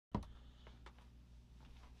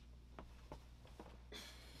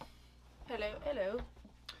Hello, hello.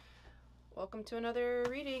 Welcome to another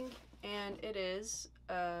reading, and it is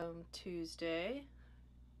Tuesday,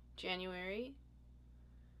 January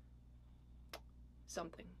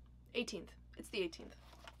something. 18th. It's the 18th.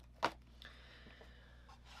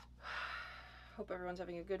 Hope everyone's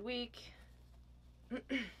having a good week.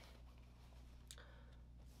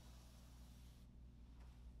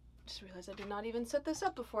 Just realized I did not even set this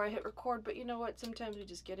up before I hit record, but you know what? Sometimes we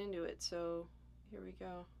just get into it, so here we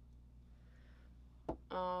go.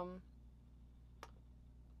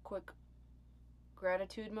 Quick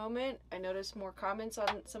gratitude moment. I noticed more comments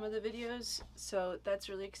on some of the videos, so that's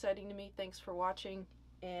really exciting to me. Thanks for watching,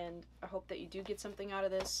 and I hope that you do get something out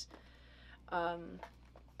of this. I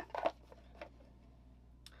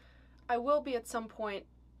will be at some point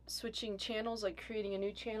switching channels, like creating a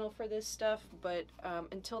new channel for this stuff, but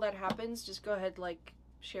until that happens, just go ahead, like,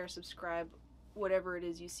 share, subscribe, whatever it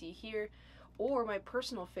is you see here. Or my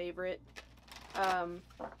personal favorite,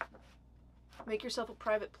 make yourself a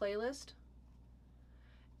private playlist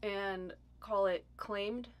and call it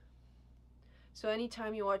Claimed. So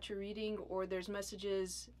anytime you watch a reading or there's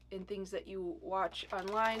messages in things that you watch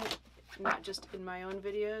online, not just in my own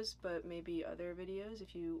videos, but maybe other videos,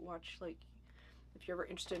 if you watch, like, if you're ever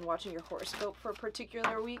interested in watching your horoscope for a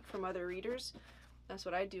particular week from other readers, that's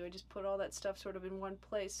what I do. I just put all that stuff sort of in one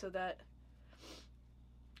place so that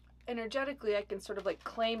energetically I can sort of like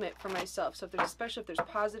claim it for myself. So if there's, especially if there's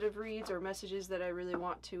positive reads or messages that I really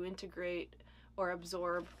want to integrate or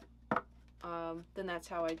absorb, then that's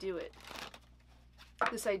how I do it.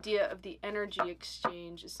 This idea of the energy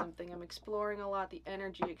exchange is something I'm exploring a lot. The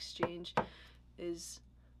energy exchange is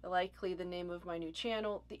likely the name of my new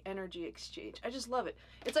channel, the energy exchange. I just love it.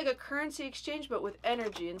 It's like a currency exchange, but with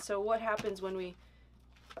energy. And so what happens when we,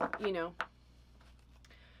 you know,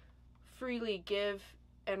 freely give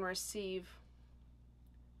and receive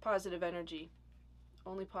positive energy,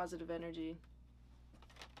 only positive energy.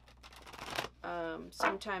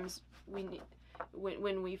 Sometimes we need,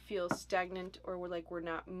 when we feel stagnant or we're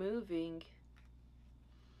not moving,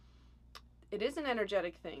 it is an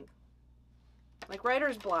energetic thing, like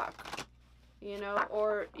writer's block, you know,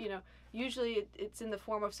 or, you know, usually it's in the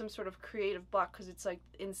form of some sort of creative block, because it's like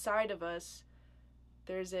inside of us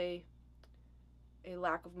there's a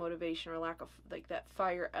lack of motivation or lack of, like, that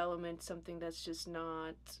fire element, something that's just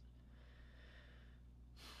not,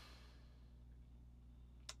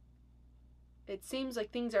 it seems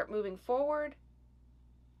like things aren't moving forward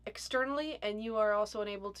externally, and you are also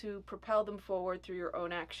unable to propel them forward through your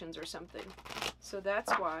own actions or something. So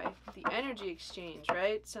that's why the energy exchange,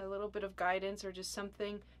 right? So a little bit of guidance or just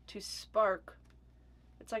something to spark.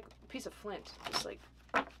 It's like a piece of flint, just like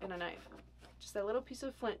in a knife. Just that little piece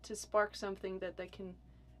of flint to spark something that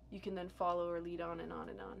you can then follow or lead on and on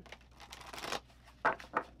and on.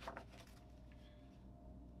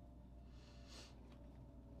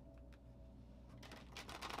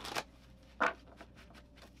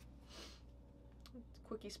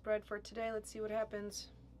 Quickie spread for today. Let's see what happens.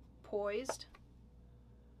 Poised.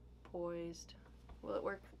 Poised. Will it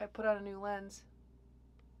work? I put on a new lens.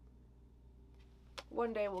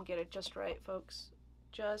 One day we'll get it just right, folks.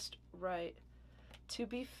 Just right. To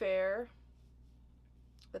be fair,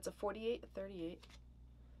 that's a 48, a 38,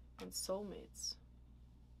 and soulmates.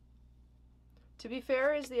 To be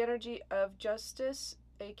fair is the energy of justice,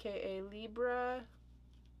 aka Libra.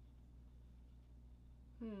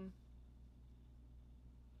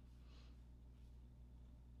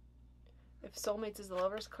 If soulmates is the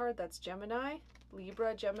Lover's card, that's Gemini.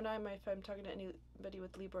 Libra, Gemini, if I'm talking to anybody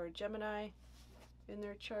with Libra or Gemini in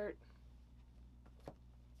their chart.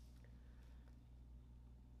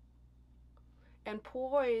 And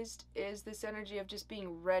poised is this energy of just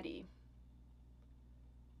being ready.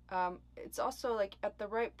 It's also like at the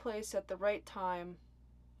right place at the right time.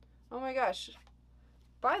 Oh my gosh.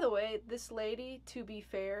 By the way, this lady, to be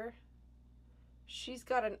fair, she's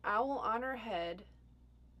got an owl on her head,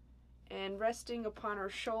 and resting upon her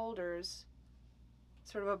shoulders,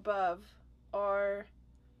 sort of above, are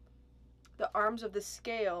the arms of the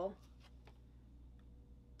scale.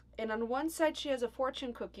 And on one side she has a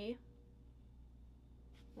fortune cookie.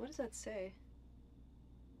 What does that say?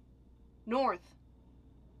 North.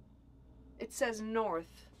 It says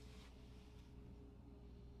north.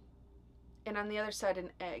 And on the other side, an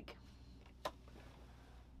egg.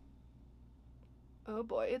 Oh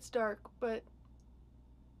boy, it's dark, but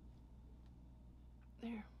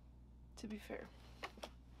there, to be fair.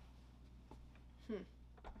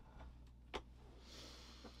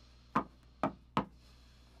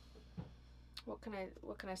 What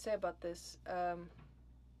can I say about this?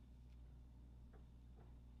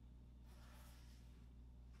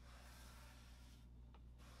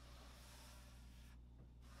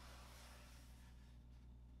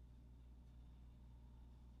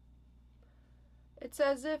 It's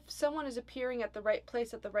as if someone is appearing at the right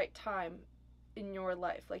place at the right time in your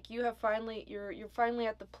life. Like you have finally, you're finally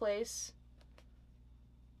at the place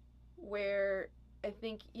where I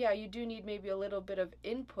think, yeah, you do need maybe a little bit of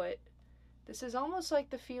input. This is almost like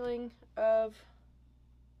the feeling of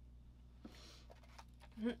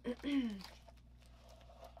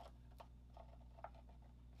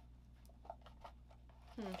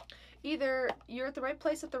either you're at the right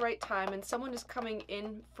place at the right time and someone is coming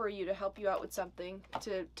in for you to help you out with something,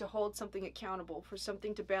 to hold something accountable, for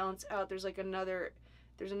something to balance out. There's another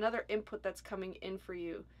input that's coming in for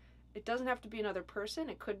you. It doesn't have to be another person.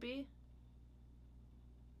 It could be.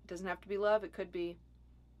 It doesn't have to be love. It could be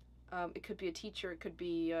a teacher. It could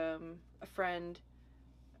be a friend,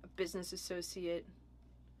 a business associate.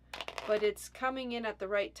 But it's coming in at the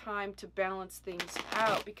right time to balance things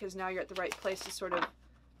out, because now you're at the right place to sort of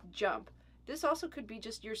jump. This also could be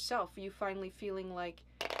just yourself, you finally feeling like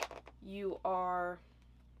you are,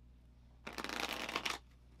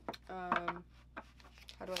 how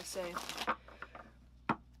do I say?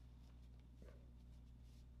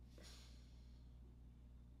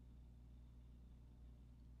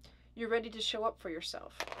 You're ready to show up for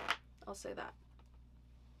yourself. I'll say that.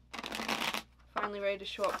 Finally ready to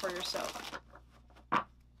show up for yourself.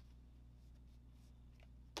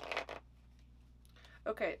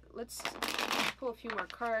 Okay, let's pull a few more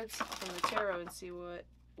cards from the tarot and see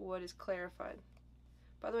what is clarified.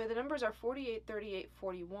 By the way, the numbers are 48, 38,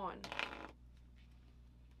 41.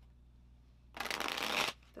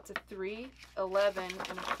 That's a 3, 11,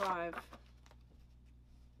 and a 5.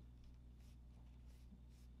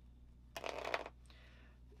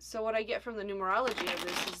 So what I get from the numerology of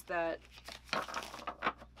this is that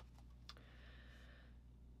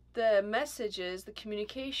the messages, the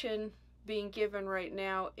communication being given right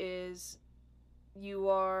now is you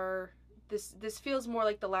are, this feels more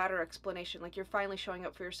like the latter explanation, like you're finally showing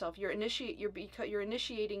up for yourself. You're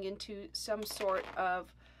initiating into some sort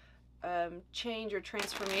of change or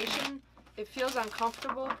transformation. It feels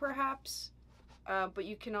uncomfortable perhaps, but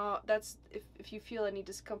you can all, that's, if you feel any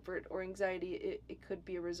discomfort or anxiety, it could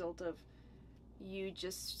be a result of you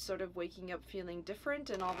just sort of waking up feeling different,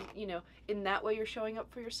 and all, you know, in that way you're showing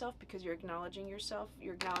up for yourself because you're acknowledging yourself,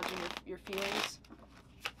 you're acknowledging your feelings.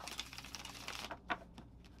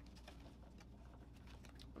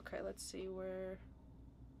 Okay, let's see where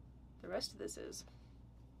the rest of this is.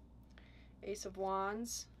 Ace of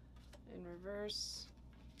Wands in reverse,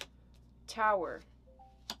 Tower,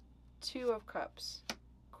 2 of Cups,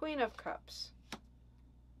 Queen of Cups,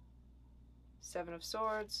 7 of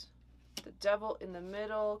Swords, the Devil in the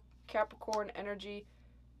middle, Capricorn energy.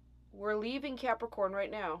 We're leaving Capricorn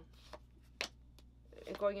right now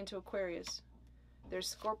and going into Aquarius. There's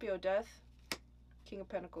Scorpio Death, King of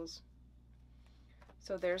Pentacles.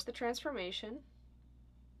 So there's the transformation.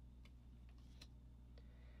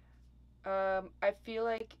 I feel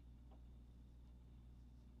like,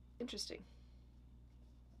 interesting.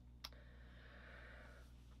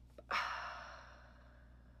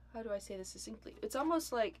 How do I say this succinctly? It's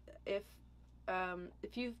almost like if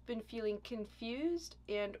you've been feeling confused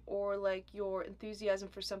and or like your enthusiasm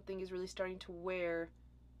for something is really starting to wear,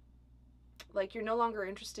 like you're no longer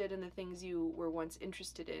interested in the things you were once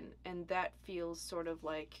interested in, and that feels sort of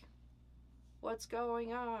like, what's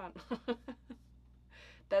going on?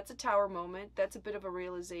 That's a Tower moment. That's a bit of a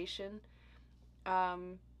realization,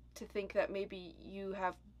 to think that maybe you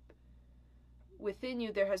have, within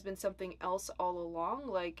you there has been something else all along.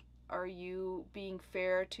 Like, are you being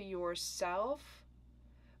fair to yourself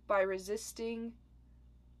by resisting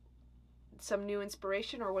some new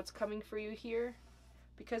inspiration or what's coming for you here?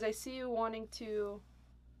 Because I see you wanting to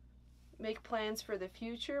make plans for the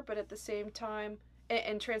future, but at the same time,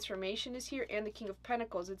 and transformation is here, and the King of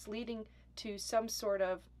Pentacles, it's leading to some sort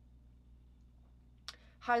of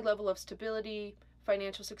high level of stability,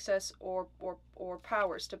 financial success, or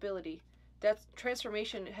power, stability. That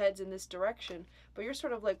transformation heads in this direction, but you're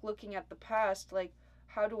sort of like looking at the past, like,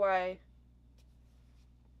 how do I,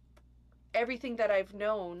 everything that I've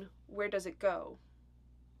known, where does it go?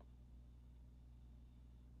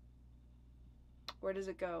 Where does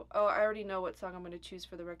it go? Oh, I already know what song I'm going to choose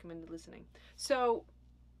for the recommended listening. So,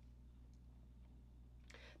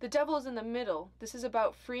 the Devil is in the middle. This is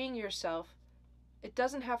about freeing yourself. It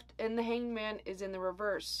doesn't have to, and the Hanged Man is in the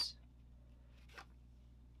reverse.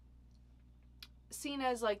 Seen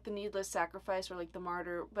as like the needless sacrifice or like the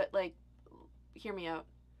martyr, but like, hear me out.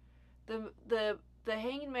 The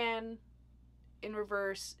Hanged Man in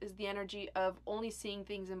reverse is the energy of only seeing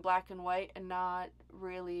things in black and white and not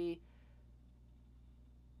really.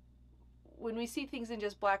 When we see things in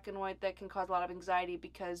just black and white, that can cause a lot of anxiety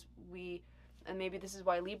because we And maybe this is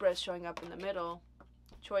why Libra is showing up in the middle.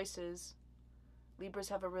 Choices. Libras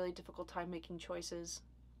have a really difficult time making choices.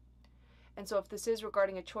 And so if this is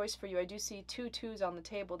regarding a choice for you, I do see 2 2s on the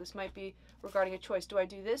table. This might be regarding a choice. Do I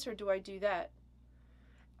do this or do I do that?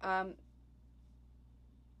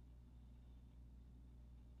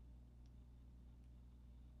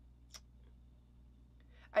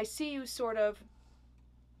 I see you sort of,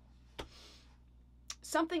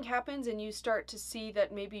 something happens and you start to see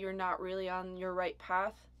that maybe you're not really on your right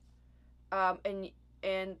path.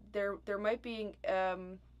 And there might be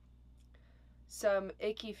some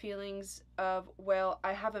icky feelings of, well,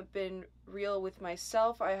 I haven't been real with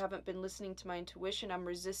myself. I haven't been listening to my intuition. I'm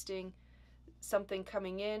resisting something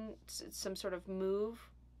coming in, some sort of move.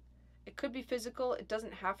 It could be physical. It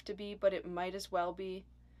doesn't have to be, but it might as well be.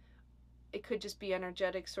 It could just be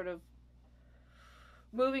energetic, sort of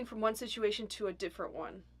moving from one situation to a different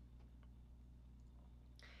one.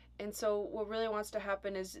 And so what really wants to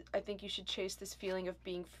happen is, I think you should chase this feeling of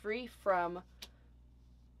being free from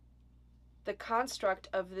the construct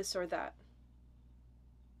of this or that.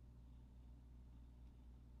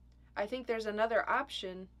 I think there's another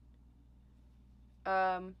option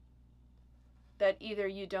that either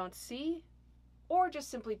you don't see or just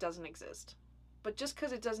simply doesn't exist. But just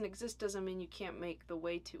because it doesn't exist doesn't mean you can't make the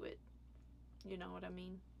way to it. You know what I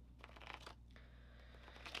mean?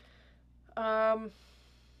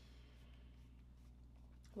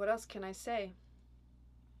 What else can I say?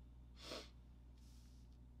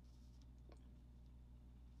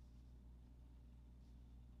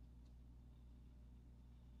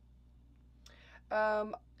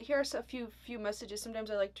 Here's a few messages. Sometimes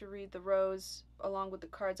I like to read the rows along with the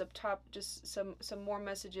cards up top. Just some more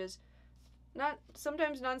messages. Not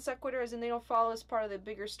sometimes non sequitur, as in they don't follow as part of the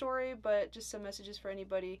bigger story, but just some messages for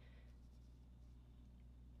anybody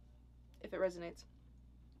if it resonates.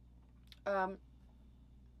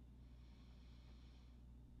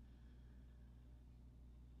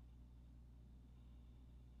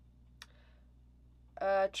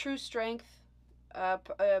 True strength.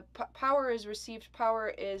 Power is received. Power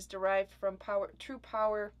is derived from power. True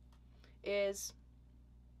power is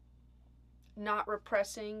not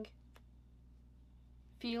repressing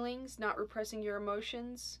feelings, not repressing your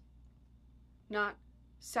emotions, not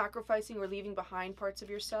sacrificing or leaving behind parts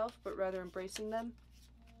of yourself, but rather embracing them.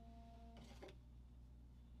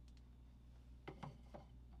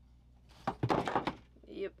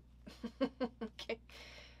 Yep. Okay.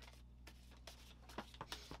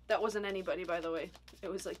 That wasn't anybody, by the way.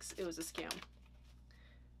 It was a scam.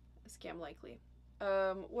 A scam likely.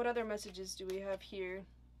 What other messages do we have here?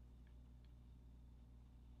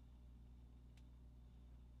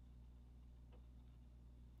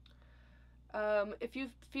 If you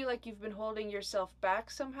feel like you've been holding yourself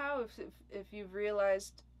back somehow, if you've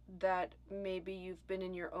realized that maybe you've been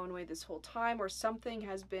in your own way this whole time, or something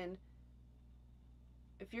has been,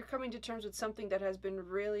 if you're coming to terms with something that has been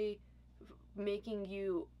really making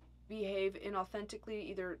you behave inauthentically,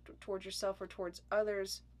 either towards yourself or towards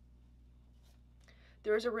others,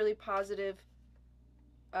 there is a really positive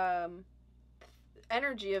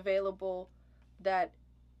energy available that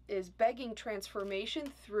is begging transformation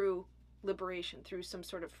through liberation, through some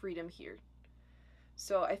sort of freedom here.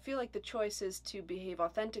 So I feel like the choice is to behave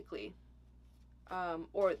authentically,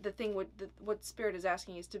 or the thing what Spirit is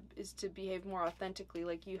asking is to behave more authentically.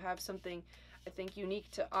 Like you have something, I think,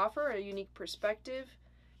 unique to offer, a unique perspective,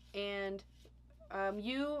 and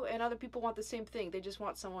you and other people want the same thing. They just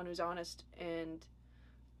want someone who's honest and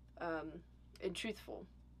truthful.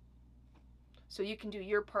 So you can do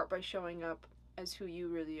your part by showing up as who you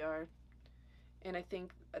really are, and I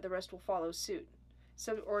think the rest will follow suit.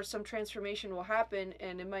 Some transformation will happen,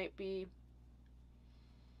 and it might be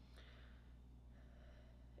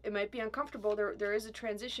uncomfortable. There is a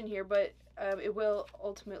transition here, but it will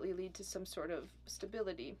ultimately lead to some sort of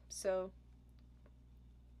stability. So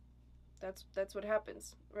that's what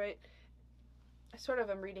happens, right? I sort of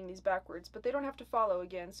am reading these backwards, but they don't have to follow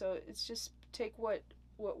again. So it's just take what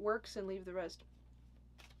works and leave the rest.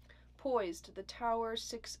 Poised, the Tower,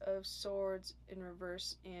 6 of Swords in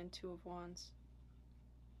reverse, and 2 of Wands.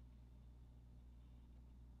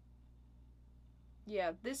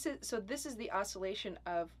 Yeah, this is the oscillation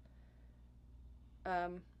of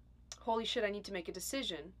holy shit, I need to make a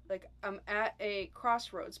decision. Like I'm at a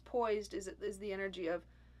crossroads. Poised is the energy of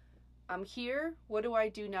I'm here. What do I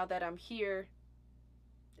do now that I'm here?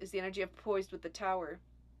 Is the energy of poised with the Tower.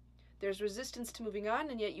 There's resistance to moving on,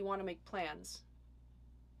 and yet you want to make plans.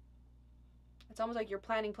 It's almost like you're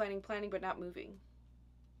planning, but not moving.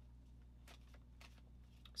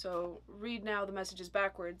 So read now the messages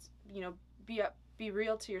backwards. You know, be be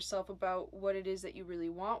real to yourself about what it is that you really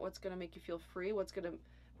want, what's going to make you feel free, what's going to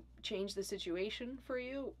change the situation for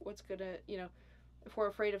you, what's going to, you know, if we're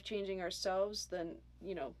afraid of changing ourselves, then,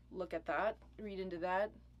 you know, look at that, read into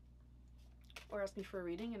that, or ask me for a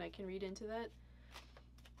reading and I can read into that.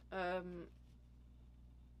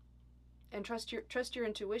 And trust your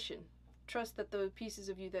intuition. Trust that the pieces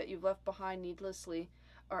of you that you've left behind needlessly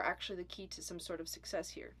are actually the key to some sort of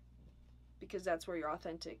success here. Because that's where you're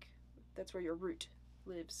authentic. That's where your root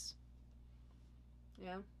lives.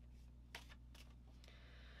 Yeah?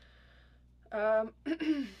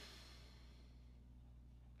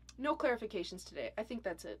 No clarifications today. I think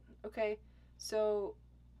that's it. Okay? So,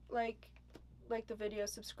 like the video,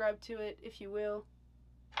 subscribe to it if you will.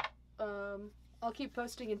 I'll keep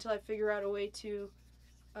posting until I figure out a way to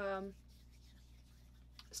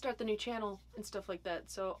start the new channel and stuff like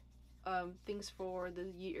that. So things for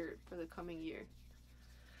the year, for the coming year.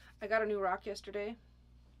 I got a new rock yesterday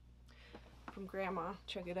from Grandma.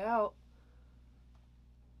 Check it out.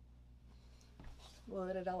 Will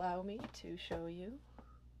it allow me to show you?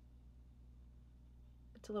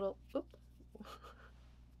 It's a little,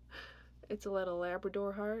 it's a little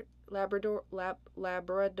Labradorite.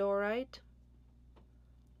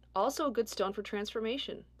 Also a good stone for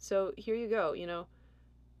transformation. So here you go, you know,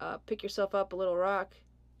 pick yourself up a little rock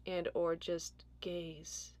and or just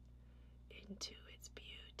gaze into its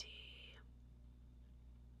beauty.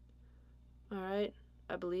 All right,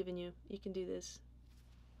 I believe in you. You can do this.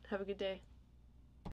 Have a good day.